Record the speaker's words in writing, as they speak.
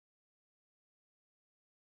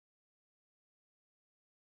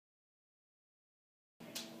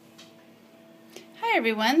Hi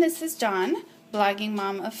everyone, this is Dawn, blogging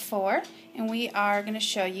mom of 4, and we are going to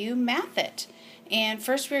show you Math It. And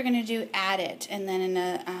first we're going to do Add It, and then in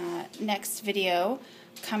the next video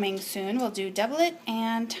coming soon we'll do Double It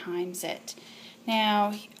and Times It.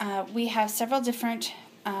 Now we have several different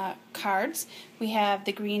cards. We have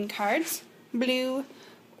the green cards, blue,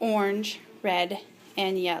 orange, red,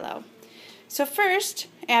 and yellow. So first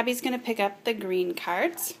Abby's going to pick up the green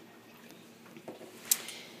cards.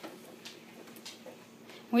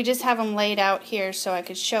 We just have them laid out here so I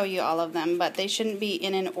could show you all of them, but they shouldn't be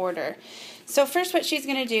in an order. So first what she's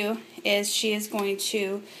going to do is she is going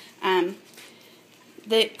to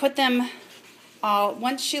put them all,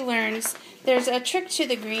 once she learns, there's a trick to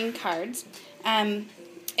the green cards, and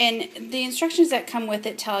the instructions that come with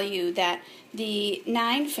it tell you that the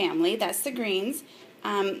 9 family, that's the greens,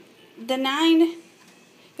 the 9,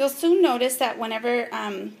 you'll soon notice that whenever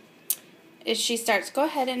as she starts, go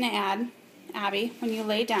ahead and add, Abby, when you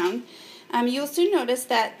lay down, you'll soon notice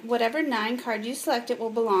that whatever 9 card you select, it will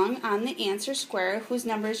belong on the answer square whose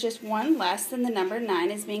number is just one less than the number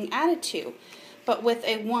 9 is being added to, but with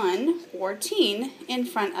a 1 or teen in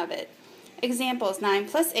front of it. Examples: 9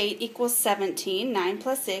 plus 8 equals 17, 9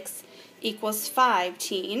 plus 6 equals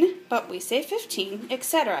 15, but we say 15,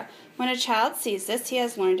 etc. When a child sees this, he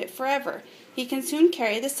has learned it forever. He can soon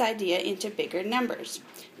carry this idea into bigger numbers.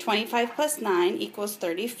 25 plus 9 equals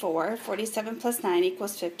 34, 47 plus 9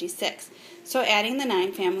 equals 56. So adding the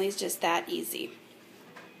 9 family is just that easy.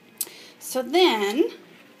 So then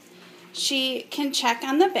she can check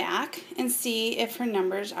on the back and see if her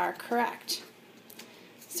numbers are correct.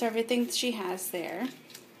 So everything she has there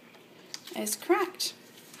is correct.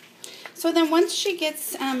 So then once she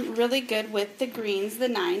gets really good with the greens, the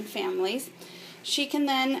 9 families, she can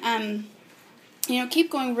then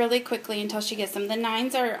keep going really quickly until she gets them. The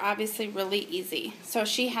 9s are obviously really easy. So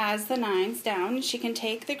she has the 9s down. She can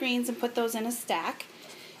take the greens and put those in a stack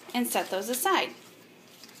and set those aside.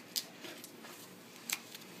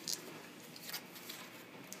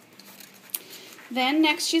 Then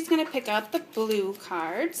next she's going to pick up the blue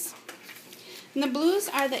cards. And the blues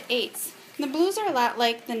are the 8s. And the blues are a lot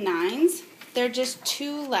like the 9s. They're just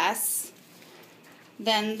 2 less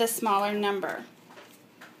than the smaller number.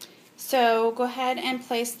 So go ahead and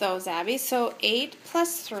place those, Abby. So 8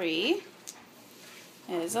 plus 3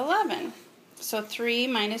 is 11. So 3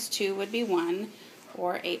 minus 2 would be 1,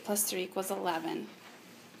 or 8 plus 3 equals 11.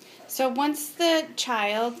 So once the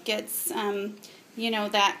child gets,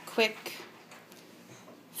 that quick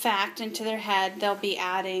fact into their head, they'll be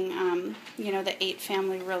adding, the 8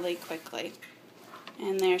 family really quickly.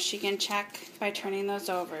 And there she can check by turning those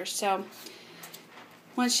over. So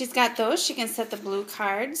once she's got those, she can set the blue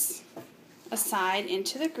cards aside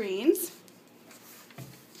into the greens.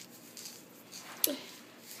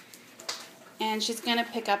 And she's going to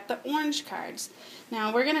pick up the orange cards.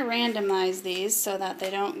 Now we're going to randomize these so that they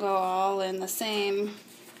don't go all in the same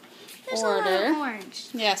order. There's a lot of orange.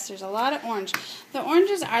 Yes, there's a lot of orange. The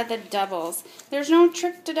oranges are the doubles. There's no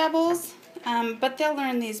trick to doubles, but they'll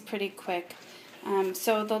learn these pretty quick.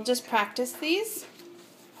 So they'll just practice these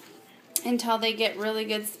until they get really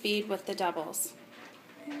good speed with the doubles.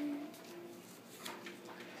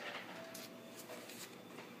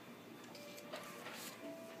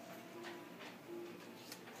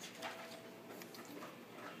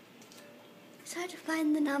 It's hard to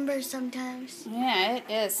find the numbers sometimes. Yeah, it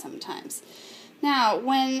is sometimes. Now,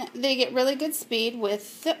 when they get really good speed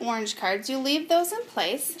with the orange cards, you leave those in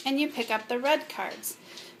place and you pick up the red cards.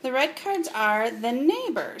 The red cards are the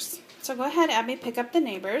neighbors. So go ahead, Abby, pick up the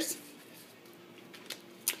neighbors.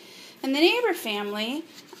 And the neighbor family,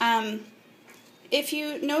 if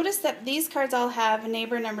you notice that these cards all have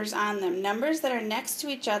neighbor numbers on them, numbers that are next to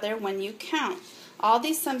each other when you count. All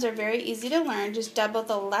these sums are very easy to learn. Just double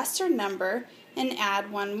the lesser number and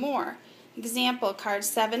add one more. Example, card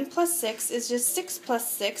 7 plus 6 is just 6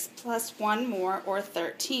 plus 6 plus 1 more, or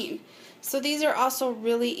 13. So these are also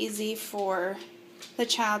really easy for the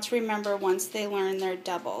child to remember once they learn their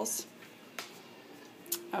doubles.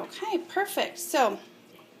 Okay, perfect. So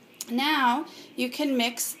now you can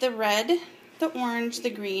mix the red, the orange,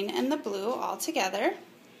 the green, and the blue all together.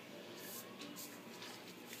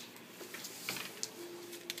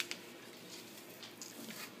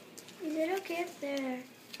 Is it okay if they're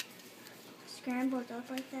scrambled up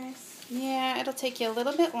like this? Yeah, it'll take you a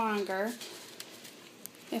little bit longer.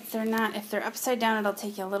 If they're upside down, it'll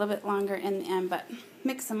take you a little bit longer in the end, but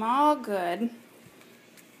mix them all good.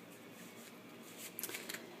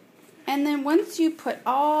 And then once you put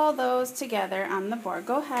all those together on the board,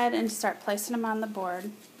 go ahead and start placing them on the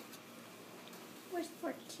board. Where's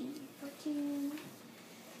 14? 14.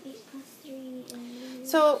 8 plus 3 is...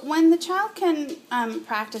 So when the child can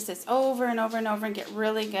practice this over and over and over and get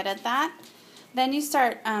really good at that, then you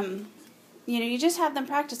start, you just have them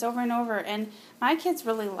practice over and over. And my kids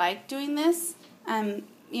really like doing this.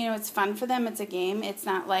 It's fun for them. It's a game. It's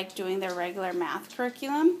not like doing their regular math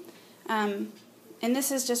curriculum. And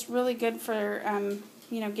this is just really good for,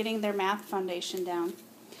 getting their math foundation down.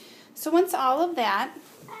 So once all of that,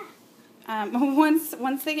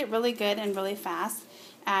 once they get really good and really fast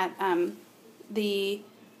at the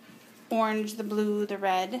orange, the blue, the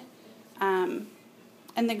red, and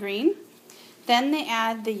the green, then they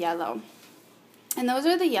add the yellow. And those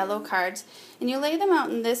are the yellow cards. And you lay them out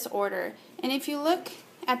in this order. And if you look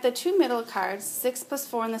at the 2 middle cards, 6 plus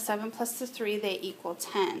 4 and the 7 plus the 3, they equal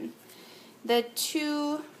 10. The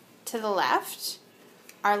 2 to the left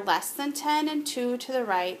are less than 10, and 2 to the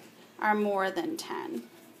right are more than 10.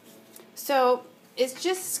 So it's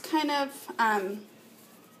just kind of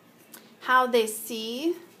how they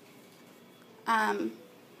see the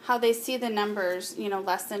numbers,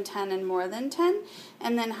 less than 10 and more than 10,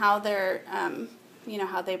 and then how they're,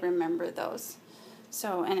 how they remember those.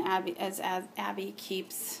 So, and Abby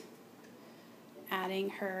keeps adding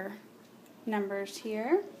her numbers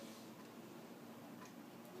here.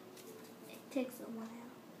 It takes a while.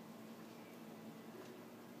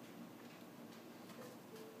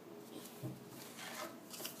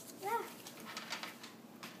 Ah.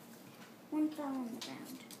 One fell on the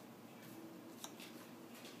ground.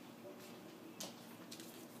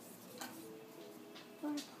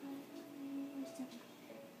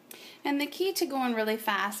 And the key to going really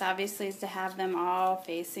fast, obviously, is to have them all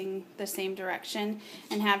facing the same direction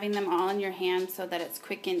and having them all in your hand so that it's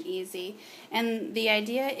quick and easy. And the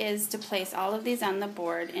idea is to place all of these on the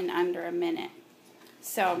board in under a minute.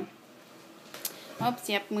 So, oops,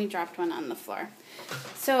 yep, we dropped one on the floor.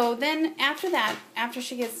 So then after that, after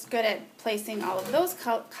she gets good at placing all of those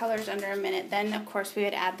colors under a minute, then of course we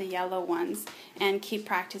would add the yellow ones and keep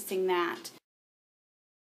practicing that.